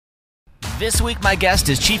This week, my guest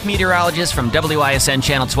is Chief Meteorologist from WISN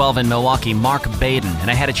Channel 12 in Milwaukee, Mark Baden, and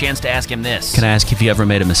I had a chance to ask him this. Can I ask if you ever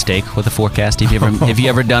made a mistake with a forecast? Have you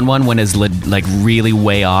ever done one when it's like really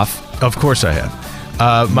way off? Of course I have.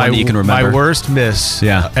 My worst miss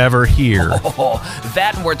ever here.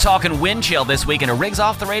 That and we're talking wind chill this week in a Riggs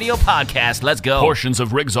Off the Radio podcast. Let's go. Portions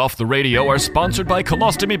of Riggs Off the Radio are sponsored by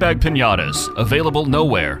Colostomy Bag Pinatas. Available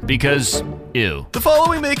nowhere because, ew. The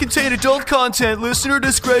following may contain adult content. Listener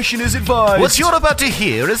discretion is advised. What you're about to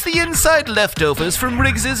hear is the inside leftovers from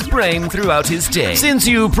Riggs's brain throughout his day. Since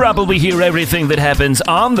you probably hear everything that happens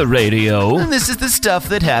on the radio, And this is the stuff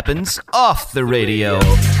that happens off the radio.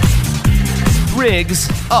 Riggs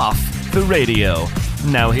Off the Radio.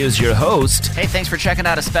 now here's your host. Hey, thanks for checking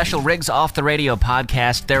out a special Riggs Off the Radio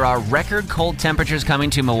podcast. There are record cold temperatures coming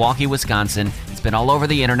to Milwaukee, Wisconsin. It's been all over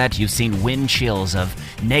the internet. You've seen wind chills of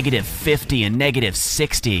 -50 and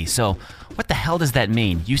 -60. So what the hell does that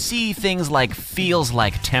mean? You see things like feels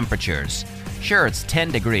like temperatures. Sure, it's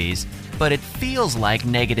 10 degrees, but it feels like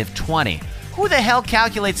 -20. Who the hell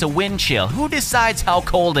calculates a wind chill? Who decides how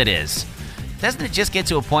cold it is? Doesn't it just get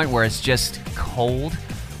to a point where it's just cold?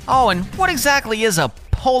 Oh, and what exactly is a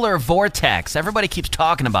polar vortex? Everybody keeps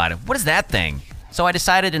talking about it. What is that thing? So I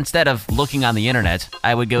decided instead of looking on the internet,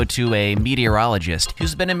 I would go to a meteorologist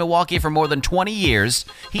who's been in Milwaukee for more than 20 years.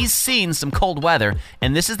 He's seen some cold weather,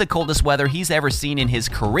 and this is the coldest weather he's ever seen in his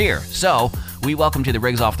career. So we welcome to the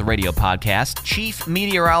Riggs Off the Radio podcast, Chief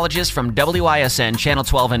Meteorologist from WISN Channel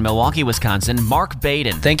 12 in Milwaukee, Wisconsin, Mark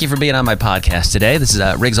Baden. Thank you for being on my podcast today. This is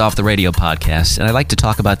a Riggs Off the Radio podcast, and I like to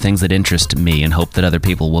talk about things that interest me and hope that other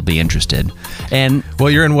people will be interested. And well,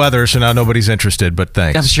 you're in weather, so now nobody's interested, but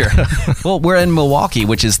thanks. I'm sure. Well, we're in Milwaukee,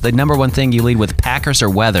 which is the number one thing you lead with, Packers or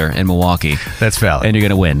weather in Milwaukee. That's valid. And you're going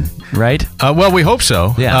to win, right? Well, we hope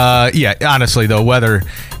so. Yeah. Honestly, though, weather,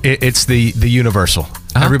 it's the universal.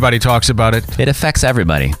 Uh-huh. Everybody talks about it. It affects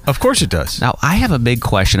everybody. Of course it does. Now, I have a big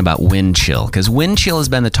question about wind chill, because wind chill has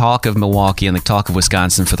been the talk of Milwaukee and the talk of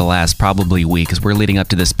Wisconsin for the last probably week, as we're leading up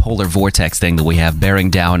to this polar vortex thing that we have bearing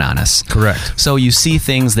down on us. Correct. So you see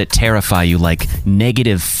things that terrify you, like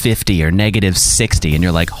 -50 or -60, and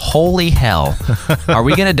you're like, holy hell, are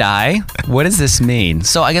we going to die? What does this mean?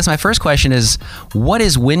 So I guess my first question is, what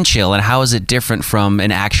is wind chill, and how is it different from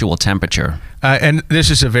an actual temperature? And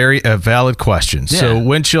this is a very valid question. Yeah. So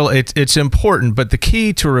wind chill, it's important, but the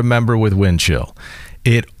key to remember with wind chill,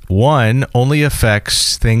 it, one, only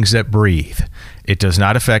affects things that breathe. It does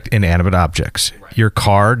not affect inanimate objects. Right. Your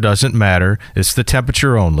car doesn't matter. It's the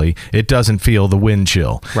temperature only. It doesn't feel the wind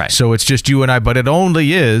chill. Right. So it's just you and I, but it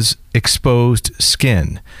only is exposed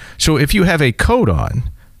skin. So if you have a coat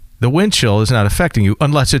on, the wind chill is not affecting you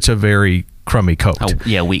unless it's a very crummy coat. Oh,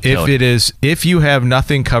 yeah, weak coat. If you have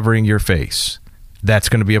nothing covering your face, that's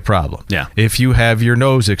going to be a problem. Yeah. If you have your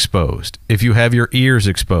nose exposed, if you have your ears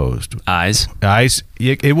exposed, eyes,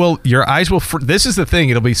 it will. Your eyes will. This is the thing.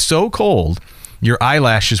 It'll be so cold, your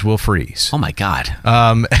eyelashes will freeze. Oh my God.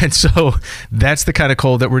 And so that's the kind of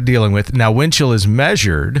cold that we're dealing with. Now, wind chill is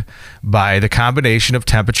measured by the combination of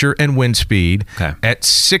temperature and wind speed at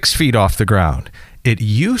 6 feet off the ground. It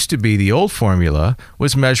used to be, the old formula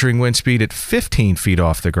was measuring wind speed at 15 feet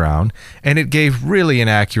off the ground, and it gave really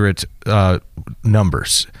inaccurate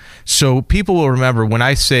numbers. So people will remember when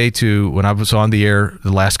I was on the air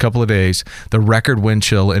the last couple of days, the record wind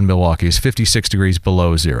chill in Milwaukee is 56 degrees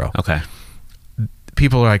below zero. Okay.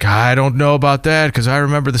 People are like, I don't know about that, because I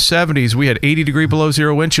remember the 70s, we had 80 degree below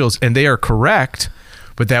zero wind chills, and they are correct.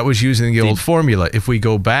 But that was using the old formula. If we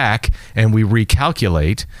go back and we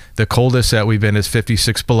recalculate, the coldest that we've been is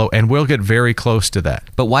 56 below, and we'll get very close to that.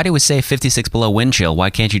 But why do we say 56 below wind chill?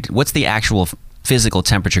 Why can't you? What's the actual physical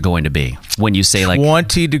temperature going to be when you say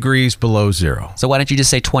 20 degrees below zero? So why don't you just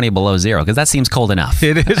say 20 below zero? Because that seems cold enough.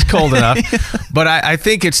 It is cold enough. But I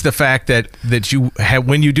think it's the fact that you have,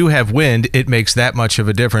 when you do have wind, it makes that much of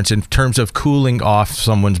a difference in terms of cooling off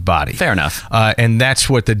someone's body. Fair enough. And that's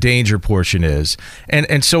what the danger portion is.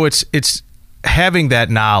 And so it's having that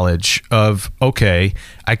knowledge of, okay,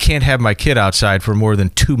 I can't have my kid outside for more than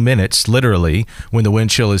 2 minutes, literally, when the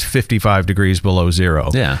wind chill is 55 degrees below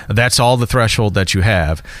zero. Yeah. That's all the threshold that you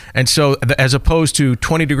have. And so as opposed to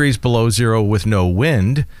 20 degrees below zero with no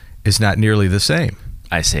wind is not nearly the same.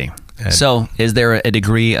 I see. So is there a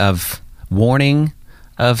degree of warning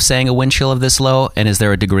of saying a wind chill of this low? And is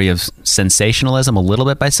there a degree of sensationalism a little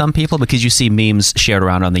bit by some people? Because you see memes shared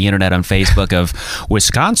around on the internet on Facebook of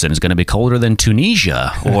Wisconsin is going to be colder than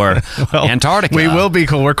Tunisia or Antarctica. We will be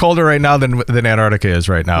cold. We're colder right now than Antarctica is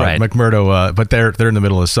right now. Right. McMurdo, but they're in the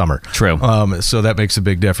middle of summer. True. So that makes a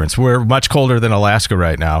big difference. We're much colder than Alaska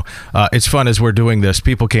right now. It's fun as we're doing this.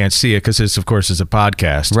 People can't see it because it's, of course, is a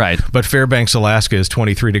podcast. Right. But Fairbanks, Alaska is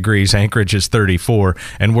 23 degrees. Anchorage is 34.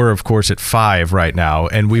 And we're, of course, at 5 right now.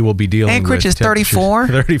 And we will be dealing Anchorage with is 34?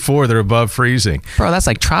 34. They're above freezing. Bro, that's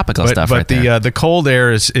like tropical stuff but right there. the cold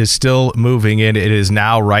air is still moving in. It is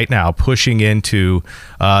right now pushing into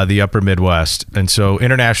the upper Midwest. And so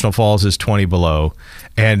International Falls is 20 below.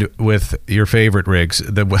 And with your favorite rigs,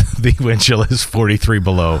 the wind chill is 43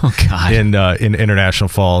 below in International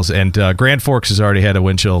Falls. And Grand Forks has already had a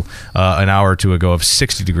wind chill an hour or two ago of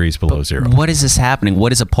 60 degrees below zero. What is this happening?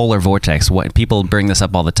 What is a polar vortex? What people bring this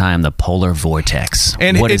up all the time, the polar vortex.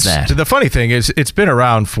 And what is that? The funny thing is it's been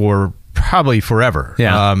around for probably forever.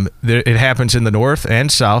 Yeah. It happens in the North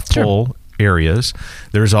and South Pole areas.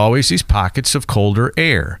 There's always these pockets of colder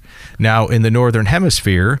air. Now, in the Northern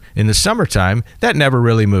Hemisphere, in the summertime, that never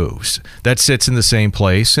really moves. That sits in the same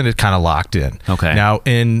place, and it kind of locked in. Okay. Now,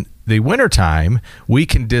 in the wintertime, we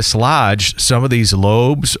can dislodge some of these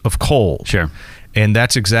lobes of cold. Sure. And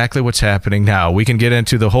that's exactly what's happening now. We can get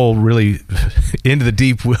into the whole into the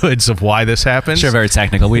deep woods of why this happens. Sure, very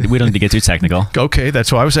technical. We don't need to get too technical. Okay,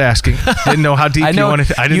 that's why I was asking. Didn't know how deep you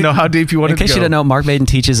wanted. I didn't know how deep you wanted to go. In case you didn't know, Mark Maiden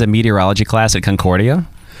teaches a meteorology class at Concordia.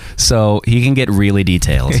 So he can get really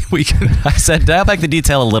detailed. I said, dial back the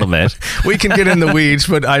detail a little bit. We can get in the weeds,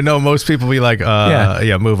 but I know most people be like,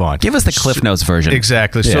 move on. Give us the Cliff Notes version.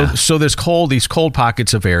 Exactly. Yeah. So these cold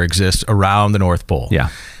pockets of air exist around the North Pole. Yeah.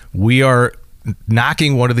 We are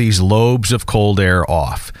knocking one of these lobes of cold air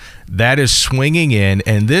off. That is swinging in,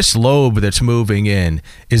 and this lobe that's moving in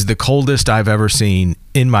is the coldest I've ever seen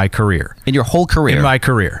in my career. In your whole career? In my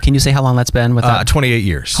career. Can you say how long that's been? 28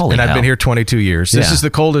 years. Holy and I've hell. been here 22 years. This Yeah. is the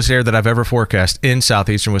coldest air that I've ever forecast in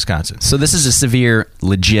southeastern Wisconsin. So this is a severe,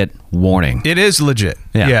 legit warning. It is legit.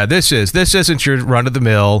 Yeah. This isn't your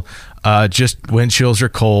run-of-the-mill, just wind chills are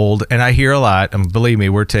cold. And I hear a lot, and believe me,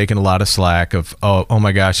 we're taking a lot of slack of, oh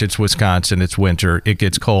my gosh, it's Wisconsin, it's winter, it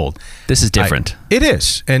gets cold. This is different. It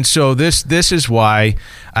is. And so this is why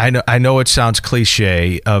I know it sounds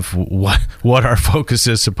cliche of what our focus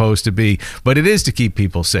is supposed to be, but it is to keep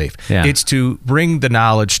people safe. Yeah. It's to bring the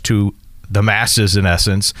knowledge to the masses, in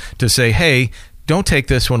essence, to say, hey, don't take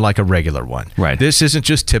this one like a regular one. Right. This isn't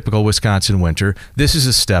just typical Wisconsin winter. This is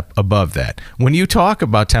a step above that. When you talk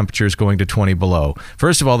about temperatures going to 20 below,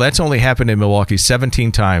 first of all, that's only happened in Milwaukee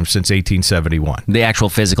 17 times since 1871. The actual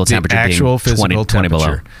physical temperature being 20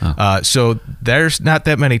 below. Oh. So there's not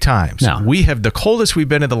that many times. No. We have the coldest we've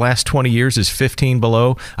been in the last 20 years is 15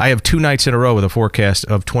 below. I have 2 nights in a row with a forecast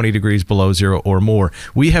of 20 degrees below zero or more.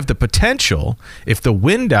 We have the potential, if the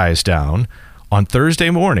wind dies down on Thursday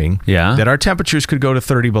morning, that our temperatures could go to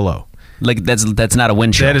 30 below. Like that's not a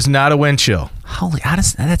wind chill. That is not a wind chill. Holy,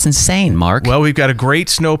 that's insane, Mark. Well, we've got a great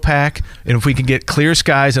snowpack, and if we can get clear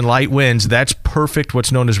skies and light winds, that's perfect.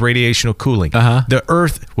 What's known as radiational cooling. The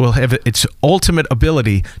Earth will have its ultimate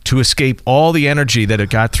ability to escape all the energy that it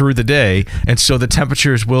got through the day, and so the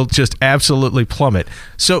temperatures will just absolutely plummet.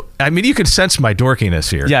 So, I mean, you can sense my dorkiness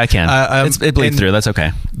here. Yeah, I can. It bleeds through. That's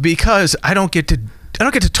okay. Because I don't get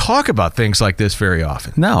to talk about things like this very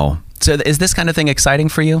often. No. So is this kind of thing exciting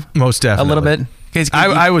for you? Most definitely. A little bit?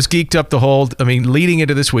 I was geeked up leading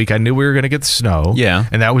into this week, I knew we were going to get the snow. Yeah.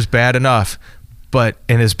 And that was bad enough. And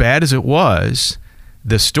as bad as it was,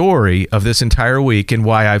 the story of this entire week and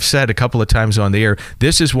why I've said a couple of times on the air,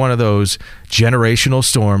 this is one of those generational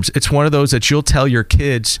storms. It's one of those that you'll tell your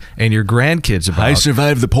kids and your grandkids about. I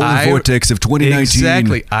survived the polar vortex of 2019.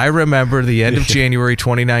 Exactly. I remember the end of January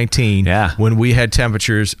 2019 when we had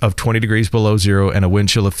temperatures of 20 degrees below zero and a wind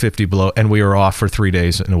chill of 50 below, and we were off for 3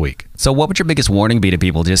 days in a week. So what would your biggest warning be to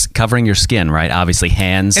people? Just covering your skin, right? Obviously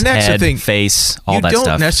hands, and that's head, the thing. face, all that stuff. You stuff.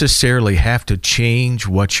 don't necessarily have to change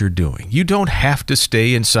what you're doing. You don't have to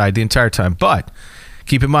stay inside the entire time. But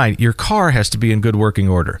keep in mind, your car has to be in good working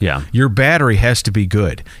order. Yeah. Your battery has to be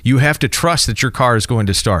good. You have to trust that your car is going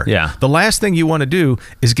to start. Yeah. The last thing you want to do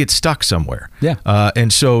is get stuck somewhere. Yeah.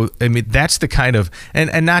 And so, I mean, that's the kind of,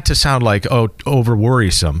 and not to sound like, over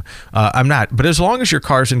worrisome. I'm not. But as long as your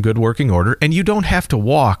car's in good working order and you don't have to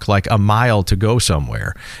walk like a mile to go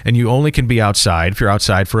somewhere, and you only can be outside, if you're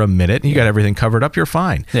outside for a minute and you got everything covered up, you're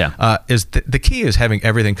fine. Yeah. The key is having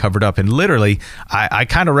everything covered up. And literally, I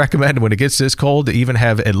kind of recommend when it gets this cold to even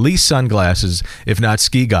have at least sunglasses, if not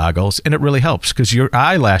ski goggles, and it really helps because your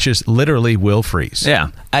eyelashes literally will freeze. Yeah.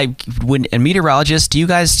 When a meteorologist, do you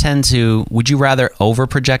guys tend to, would you rather over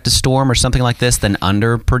project a storm or something like this than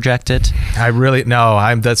under project it?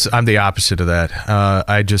 I'm the opposite of that.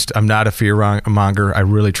 I'm not a fear monger. I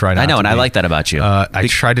really try not to. I know, and be. I like that about you. I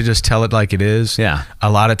try to just tell it like it is. Yeah. A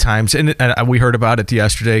lot of times, and we heard about it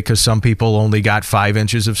yesterday because some people only got 5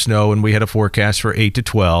 inches of snow, and we had a forecast for 8 to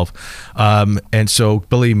 12. And so,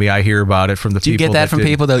 believe me, I hear about it from the people. Do you get that from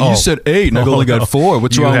people though? Oh. You said 8, and I only got 4.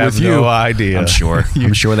 What's wrong with you? No idea. I'm sure.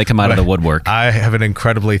 I'm sure they come out of the woodwork. I have an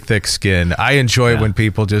incredibly thick skin. I enjoy when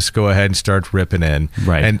people just go ahead and start ripping in.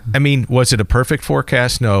 Right. And I mean, was it a perfect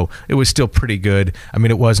forecast? No, it was still pretty good. I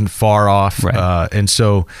mean, it wasn't far off. Right. And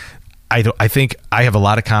so I think I have a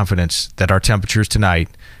lot of confidence that our temperatures tonight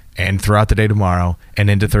and throughout the day tomorrow and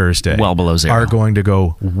into Thursday well below zero are going to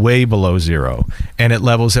go way below zero and at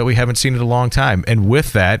levels that we haven't seen in a long time. And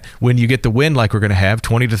with that, when you get the wind like we're going to have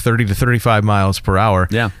 20 to 30 to 35 miles per hour,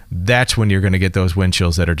 that's when you're going to get those wind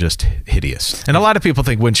chills that are just hideous. And a lot of people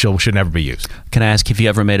think wind chill should never be used. Can I ask if you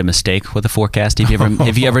ever made a mistake with a forecast?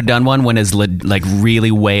 Have you ever done one when it's like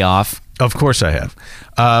really way off? Of course I have.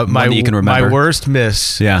 One that you can remember? My worst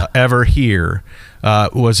miss ever here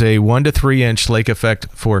was a 1 to 3 inch lake effect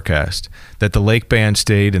forecast that the lake band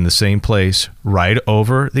stayed in the same place right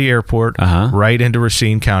over the airport, right into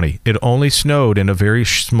Racine County. It only snowed in a very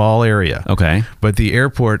small area. Okay. But the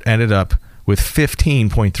airport ended up with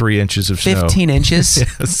 15.3 inches of snow. 15 inches?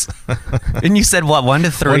 Yes. And you said what, 1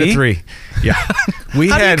 to 3? 1 to 3. Yeah.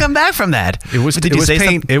 How did you come back from that? It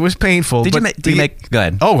was painful. Did you make go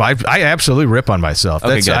ahead. Oh, I absolutely rip on myself.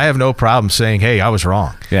 Okay, good. I have no problem saying, hey, I was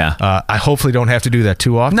wrong. Yeah. I hopefully don't have to do that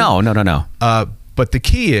too often. No. But the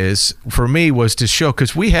key is, for me, was to show,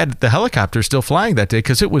 because we had the helicopter still flying that day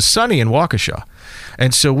because it was sunny in Waukesha.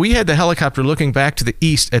 And so we had the helicopter looking back to the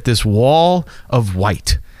east at this wall of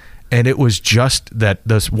white. And it was just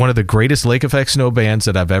one of the greatest lake effect snow bands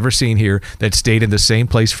that I've ever seen here that stayed in the same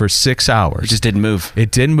place for 6 hours. It just didn't move. It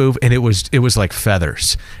didn't move, and it was like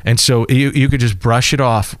feathers. And so you could just brush it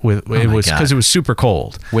off with because it was super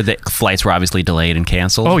cold. Where the flights were obviously delayed and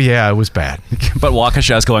canceled. Oh yeah, it was bad. But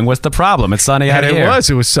Waukesha's going, what's the problem? It's sunny out here.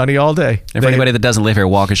 It was sunny all day. And for anybody that doesn't live here,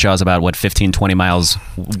 Waukesha is about 15, 20 miles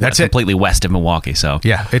completely west of Milwaukee. So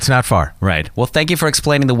yeah, it's not far. Right. Well, thank you for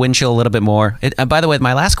explaining the wind chill a little bit more. By the way,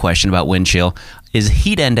 my last question about wind chill is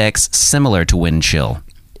heat index similar to wind chill?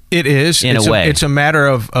 It is in a way. It's a matter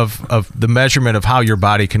of the measurement of how your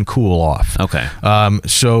body can cool off. Okay.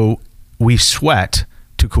 So we sweat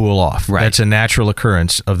to cool off. Right. That's a natural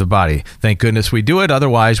occurrence of the body. Thank goodness we do it.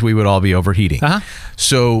 Otherwise, we would all be overheating.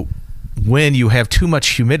 So when you have too much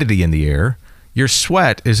humidity in the air, your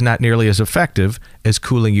sweat is not nearly as effective as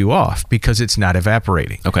cooling you off because it's not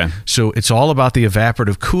evaporating. Okay. So it's all about the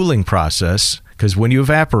evaporative cooling process, because when you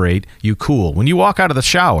evaporate, you cool. When you walk out of the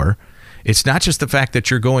shower, it's not just the fact that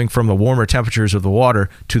you're going from the warmer temperatures of the water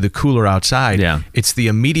to the cooler outside. Yeah. It's the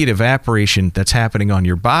immediate evaporation that's happening on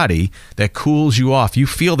your body that cools you off. You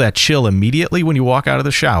feel that chill immediately when you walk out of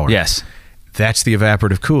the shower. Yes. That's the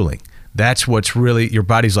evaporative cooling. That's what's really, your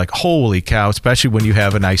body's like, holy cow, especially when you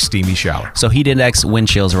have a nice steamy shower. So heat index wind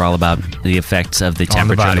chills are all about the effects of the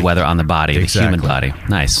temperature and the weather on the body, the human body.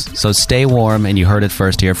 Nice. So stay warm, and you heard it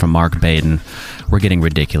first here from Mark Baden. We're getting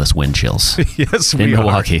ridiculous wind chills. Yes, in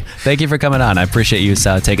Milwaukee. Thank you for coming on. I appreciate you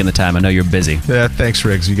taking the time. I know you're busy. Yeah, thanks,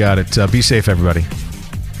 Riggs. You got it. Be safe, everybody.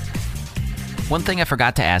 One thing I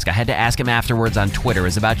forgot to ask, I had to ask him afterwards on Twitter,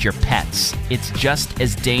 is about your pets. It's just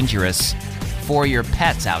as dangerous for your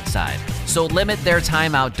pets outside. So limit their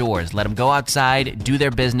time outdoors. Let them go outside, do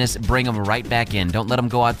their business, bring them right back in. Don't let them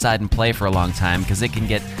go outside and play for a long time, because it can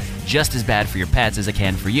get just as bad for your pets as it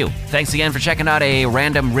can for you. Thanks again for checking out a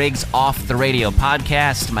Random Riggs Off the Radio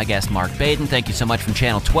podcast. My guest, Mark Baden. Thank you so much from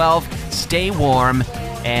Channel 12. Stay warm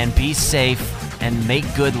and be safe and make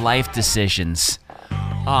good life decisions.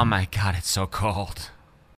 Oh my God, it's so cold.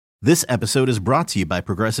 This episode is brought to you by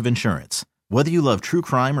Progressive Insurance. Whether you love true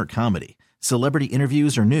crime or comedy, celebrity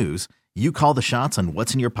interviews or news, you call the shots on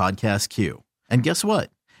what's in your podcast queue. And guess what?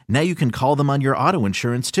 Now you can call them on your auto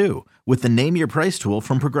insurance too, with the Name Your Price tool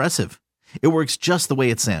from Progressive. It works just the way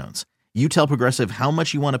it sounds. You tell Progressive how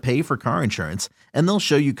much you want to pay for car insurance, and they'll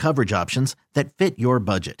show you coverage options that fit your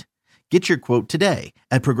budget. Get your quote today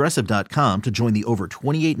at Progressive.com to join the over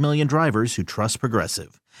 28 million drivers who trust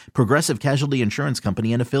Progressive. Progressive Casualty Insurance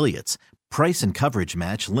Company and Affiliates. Price and coverage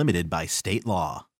match limited by state law.